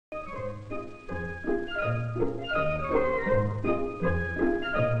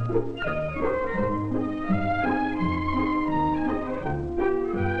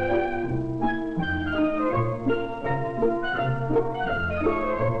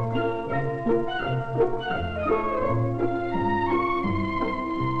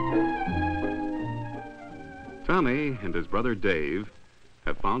and his brother Dave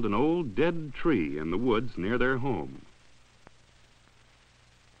have found an old dead tree in the woods near their home.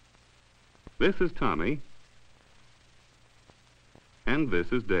 This is Tommy, and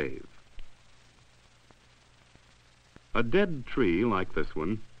this is Dave. A dead tree like this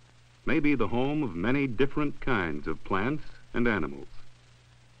one may be the home of many different kinds of plants and animals.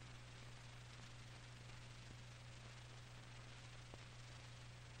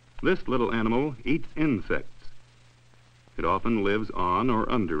 This little animal eats insects. It often lives on or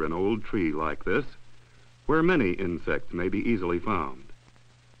under an old tree like this, where many insects may be easily found.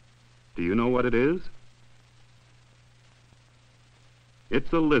 Do you know what it is?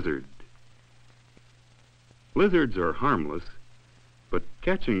 It's a lizard. Lizards are harmless, but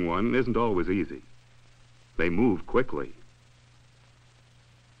catching one isn't always easy. They move quickly.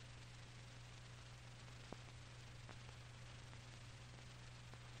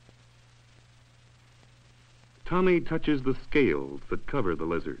 Tommy touches the scales that cover the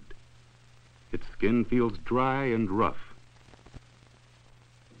lizard. Its skin feels dry and rough.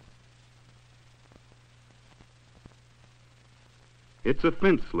 It's a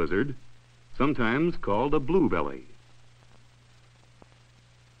fence lizard, sometimes called a bluebelly.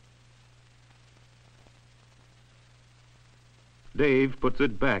 Dave puts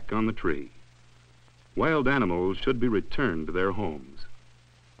it back on the tree. Wild animals should be returned to their homes.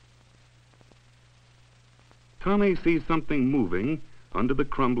 Tommy sees something moving under the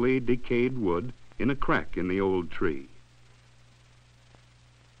crumbly, decayed wood in a crack in the old tree.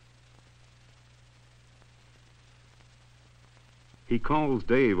 He calls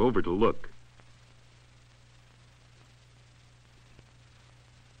Dave over to look.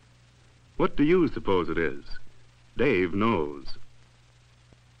 What do you suppose it is? Dave knows.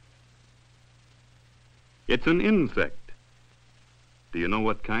 It's an insect. Do you know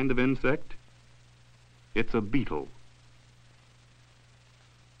what kind of insect? It's a beetle.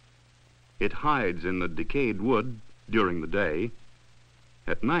 It hides in the decayed wood during the day.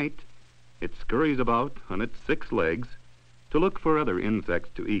 At night, it scurries about on its 6 legs to look for other insects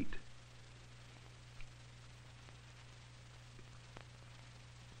to eat.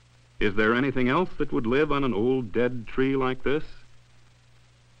 Is there anything else that would live on an old dead tree like this?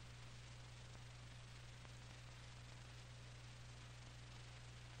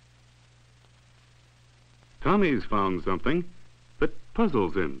 Tommy's found something that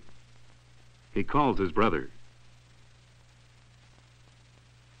puzzles him. He calls his brother.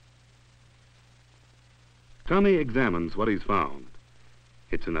 Tommy examines what he's found.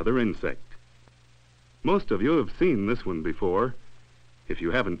 It's another insect. Most of you have seen this one before. If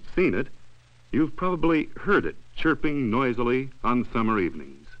you haven't seen it, you've probably heard it chirping noisily on summer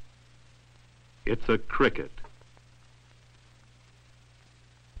evenings. It's a cricket.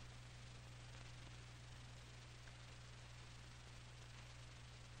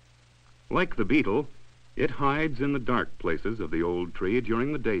 Like the beetle, it hides in the dark places of the old tree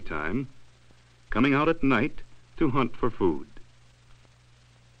during the daytime, coming out at night to hunt for food.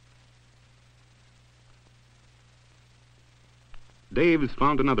 Dave's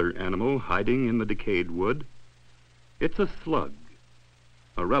found another animal hiding in the decayed wood. It's a slug,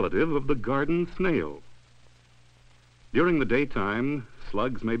 a relative of the garden snail. During the daytime,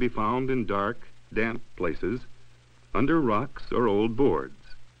 slugs may be found in dark, damp places, under rocks or old boards.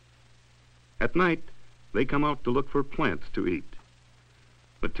 At night, they come out to look for plants to eat.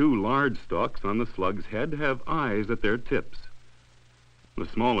 The 2 large stalks on the slug's head have eyes at their tips. The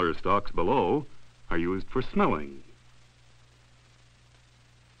smaller stalks below are used for smelling.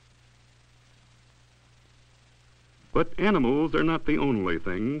 But animals are not the only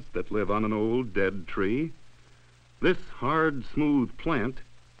things that live on an old dead tree. This hard, smooth plant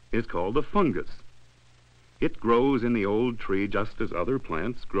is called a fungus. It grows in the old tree just as other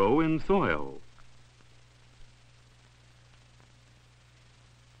plants grow in soil.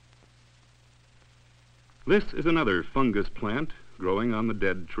 This is another fungus plant growing on the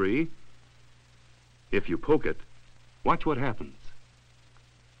dead tree. If you poke it, watch what happens.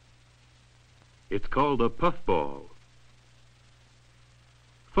 It's called a puffball.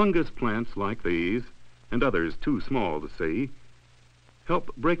 Fungus plants like these, and others too small to see,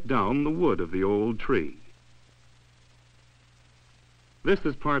 help break down the wood of the old tree. This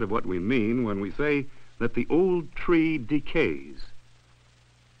is part of what we mean when we say that the old tree decays.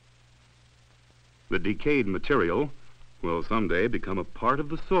 The decayed material will someday become a part of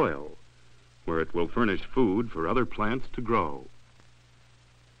the soil, where it will furnish food for other plants to grow.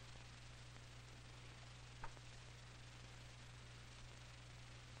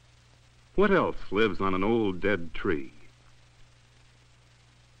 What else lives on an old dead tree?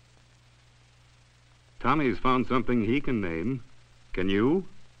 Tommy's found something he can name. Can you?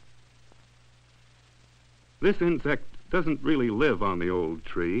 This insect doesn't really live on the old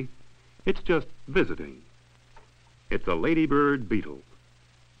tree. It's just visiting. It's a ladybird beetle.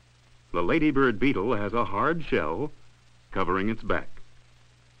 The ladybird beetle has a hard shell covering its back.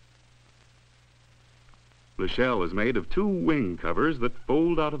 The shell is made of two wing covers that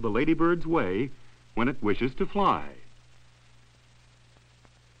fold out of the ladybird's way when it wishes to fly.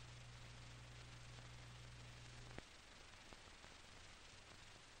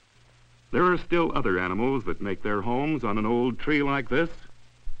 There are still other animals that make their homes on an old tree like this.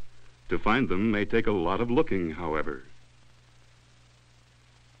 To find them may take a lot of looking, however.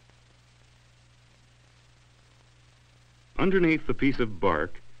 Underneath the piece of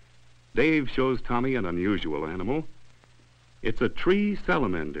bark, Dave shows Tommy an unusual animal. It's a tree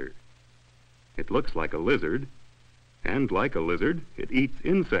salamander. It looks like a lizard, and like a lizard, it eats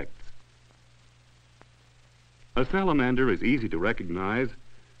insects. A salamander is easy to recognize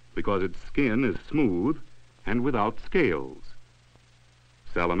because its skin is smooth and without scales.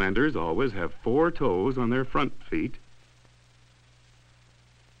 Salamanders always have 4 toes on their front feet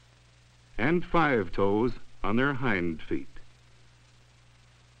and 5 toes on their hind feet.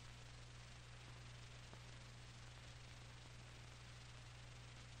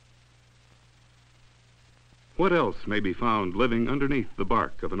 What else may be found living underneath the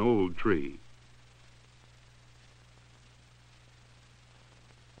bark of an old tree?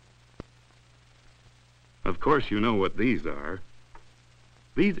 Of course, you know what these are.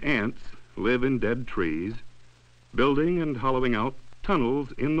 These ants live in dead trees, building and hollowing out tunnels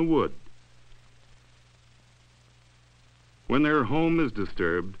in the wood. When their home is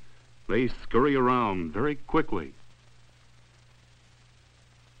disturbed, they scurry around very quickly.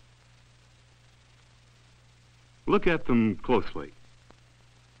 Look at them closely.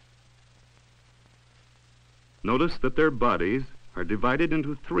 Notice that their bodies are divided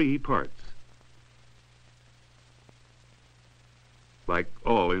into 3 parts. Like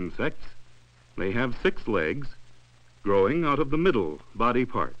all insects, they have 6 legs growing out of the middle body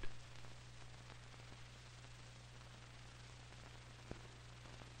part.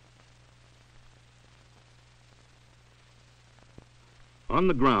 On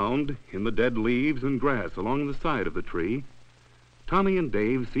the ground, in the dead leaves and grass along the side of the tree, Tommy and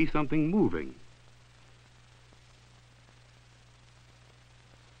Dave see something moving.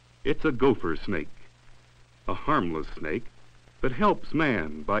 It's a gopher snake, a harmless snake that helps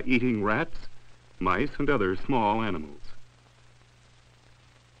man by eating rats, mice, and other small animals.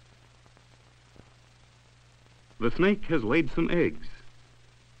 The snake has laid some eggs.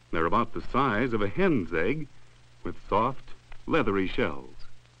 They're about the size of a hen's egg with soft, leathery shells.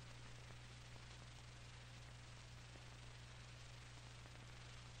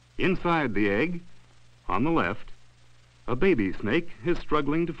 Inside the egg, on the left, a baby snake is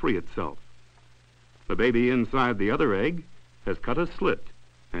struggling to free itself. The baby inside the other egg has cut a slit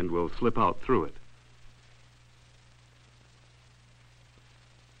and will slip out through it.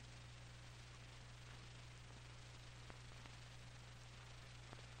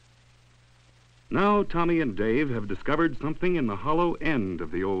 Now Tommy and Dave have discovered something in the hollow end of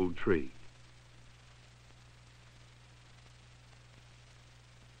the old tree.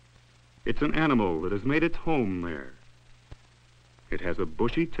 It's an animal that has made its home there. It has a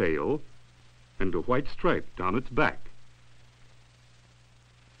bushy tail and a white stripe down its back.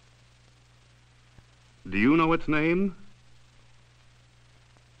 Do you know its name?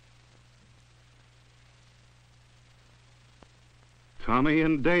 Tommy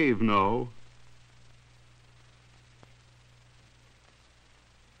and Dave know.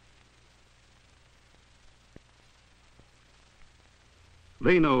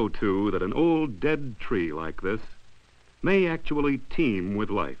 They know, too, that an old dead tree like this may actually teem with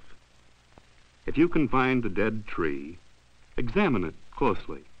life. If you can find the dead tree, examine it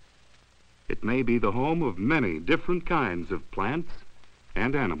closely. It may be the home of many different kinds of plants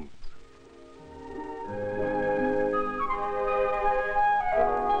and animals.